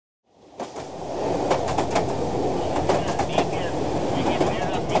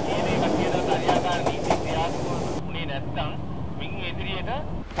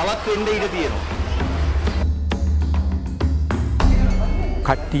එන්න ඉඩ තියෙනවා.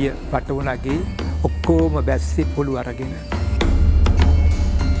 කට්ටිය වටුණගේ ඔක්කොම බැස්සේ පොළු අරගෙන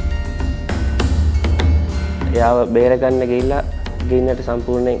එයාව බේරගන්න ගිහිල්ලා ගින්නට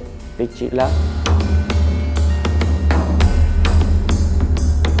සම්පූර්ණයෙන් පිච්චිලා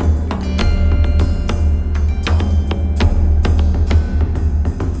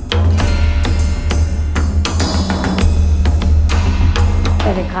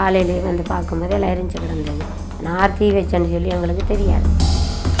காலையிலே வந்து பார்க்கும்போது எல்லாம் எரிஞ்சு கிடந்தது. நான் தீ வச்சேன்னு சொல்லி எங்களுக்கு தெரியாது.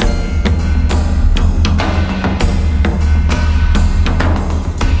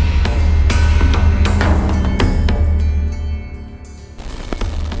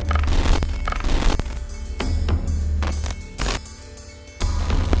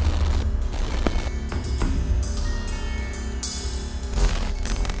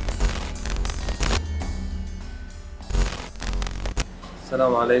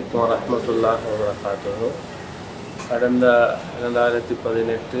 Assalamualaikum warahmatullahi wabarakatuh. கடந்த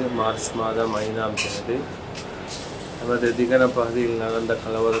 2018 மார்ச் மாதம் 5ஆம் தேதி நமது திகன பகுதியில் நடந்த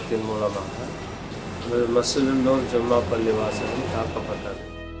கலவரத்தின் மூலமாக மஸ்ஜிதுன் ஜும்மா பள்ளி வாசலில் தாக்கப்பட்டது.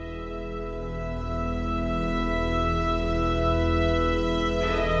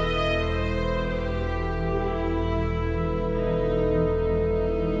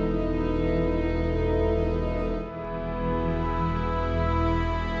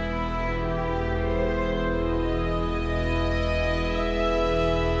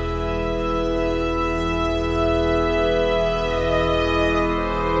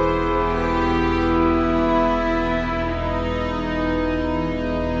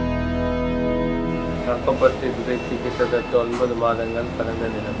 தாக்கப்பட்டு இன்றைக்கு கிட்டத்தட்ட 9 மாதங்கள் கடந்த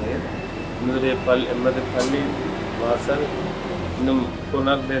நிலைமையில் எமது பள்ளி வாசல் இன்னும்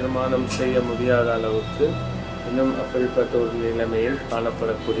புனர் நிர்மாணம் செய்ய முடியாத அளவுக்கு இன்னும் அப்படிப்பட்ட ஒரு நிலைமையில்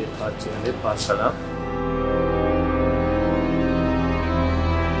காணப்படக்கூடிய காட்சிகளை பார்க்கலாம்.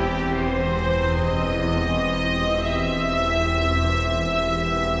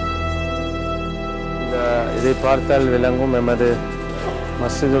 இதை பார்த்தால் விளங்கும் எமது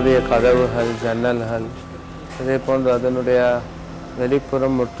மஸ்ஜிதுடைய கதவுகள் ஜன்னல்கள் இதே போன்று அதனுடைய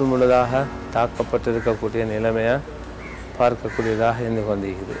வெளிப்புறம் முற்றுமுழுதாக தாக்கப்பட்டிருக்கக்கூடிய நிலைமையை பார்க்கக்கூடியதாக இருந்து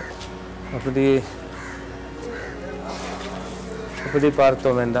கொண்டிருக்கிறது. அப்படி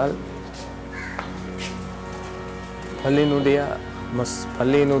பார்த்தோம் என்றால் பள்ளியினுடைய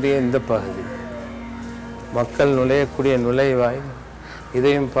இந்த பகுதி மக்கள் நுழையக்கூடிய நுழைவாய்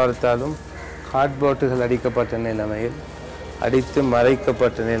இதையும் பார்த்தாலும் கார்ட்போர்டுகள் அடிக்கப்பட்ட நிலைமையில் அடித்து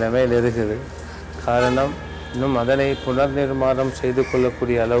மறைக்கப்பட்ட நிலைமையில் இருக்குது. காரணம் இன்னும் அதனை புனர் நிர்மாணம் செய்து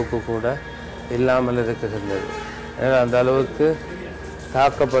கொள்ளக்கூடிய அளவுக்கு கூட இல்லாமல் இருக்குகின்றது. அந்த அளவுக்கு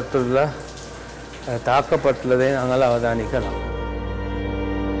தாக்கப்பட்டுள்ளதை நாங்கள் அவதானிக்கலாம்.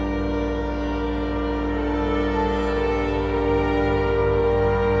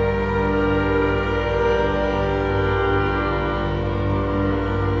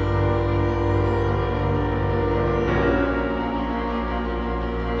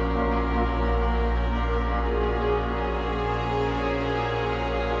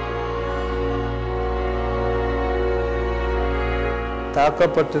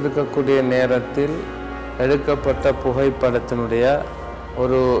 தாக்கப்பட்டிருக்கக்கூடிய நேரத்தில் எடுக்கப்பட்ட புகைப்படத்தினுடைய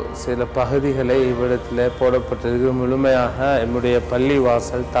ஒரு சில பகுதிகளை இவ்விடத்தில் போடப்பட்டிருக்கு. முழுமையாக என்னுடைய பள்ளி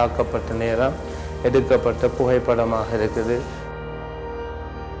வாசல் தாக்கப்பட்ட நேரம் எடுக்கப்பட்ட புகைப்படமாக இருக்குது.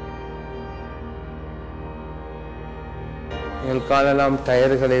 நீங்கள் காணலாம்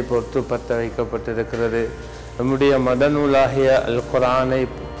டயர்களை பொறுத்து பற்ற வைக்கப்பட்டிருக்கிறது. நம்முடைய மத நூலாகிய அல் குர்ஆனை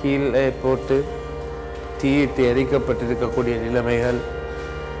கீழே போட்டு தீயிட்டு எரிக்கப்பட்டிருக்கக்கூடிய நிலைமைகள்,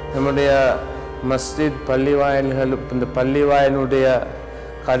 நம்முடைய மஸ்ஜித் பள்ளிவாயல்கள் இந்த பள்ளிவாயலுடைய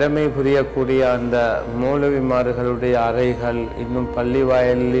கடமை புரியக்கூடிய அந்த மௌலவிமார்களுடைய அறைகள், இன்னும்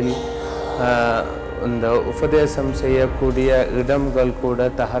பள்ளிவாயலில் இந்த உபதேசம் செய்யக்கூடிய இடங்கள் கூட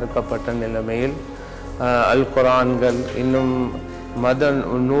தகர்க்கப்பட்ட நிலைமையில் அல் குர்ஆன்கள் இன்னும் மத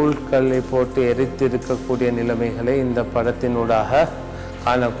நூல்களை போட்டு எரித்திருக்கக்கூடிய நிலைமைகளை இந்த படத்தினூடாக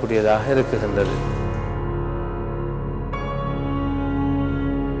காணக்கூடியதாக இருக்குகின்றது.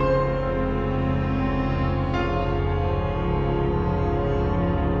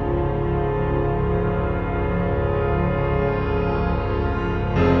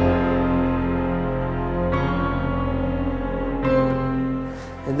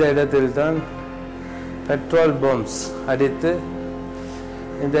 இந்த இடத்தில்தான் பெட்ரோல் பாம்ஸ் அடித்து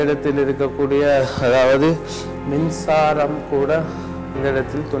இந்த இடத்தில் இருக்கக்கூடிய, அதாவது மின்சாரம் கூட இந்த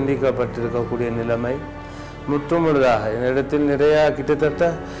இடத்தில் துண்டிக்கப்பட்டிருக்கக்கூடிய நிலைமை முற்றுமுழுதாக. இந்த இடத்தில் நிறைய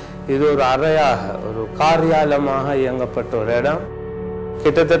கிட்டத்தட்ட இது ஒரு அறையாக, ஒரு காரியாலயமாக இயங்கப்பட்ட ஒரு இடம்.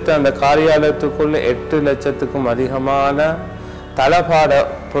 கிட்டத்தட்ட அந்த காரியாலயத்துக்குள்ள 8 லட்சத்துக்கும் அதிகமான தளபாட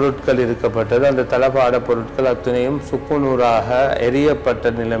பொருட்கள் இருக்கப்பட்டது. அந்த தளபாட பொருட்கள் அத்தனையும் சுக்குநூறாக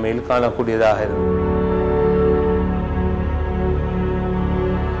எரியப்பட்ட நிலைமையில் காணக்கூடியதாக இருந்தது.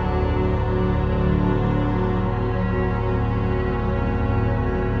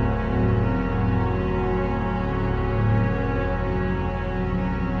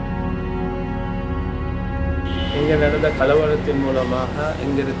 இங்கே நடந்த கலவரத்தின் மூலமாக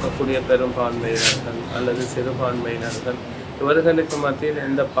இங்கே இருக்கக்கூடிய பெரும்பான்மையினர்கள் அல்லது சிறுபான்மையினர்கள் இவர்களுக்கு மத்தியில்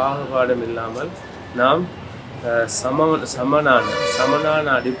எந்த பாகுபாடும் இல்லாமல் நாம் சமனான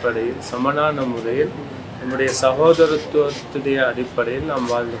அடிப்படையில் சமனான முறையில் நம்முடைய சகோதரத்துவத்துடைய அடிப்படையில் நாம்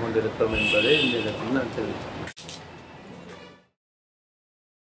வாழ்ந்து கொண்டிருக்கிறோம் என்பதை இந்த இடத்தில் நான் தெரிவித்தேன்.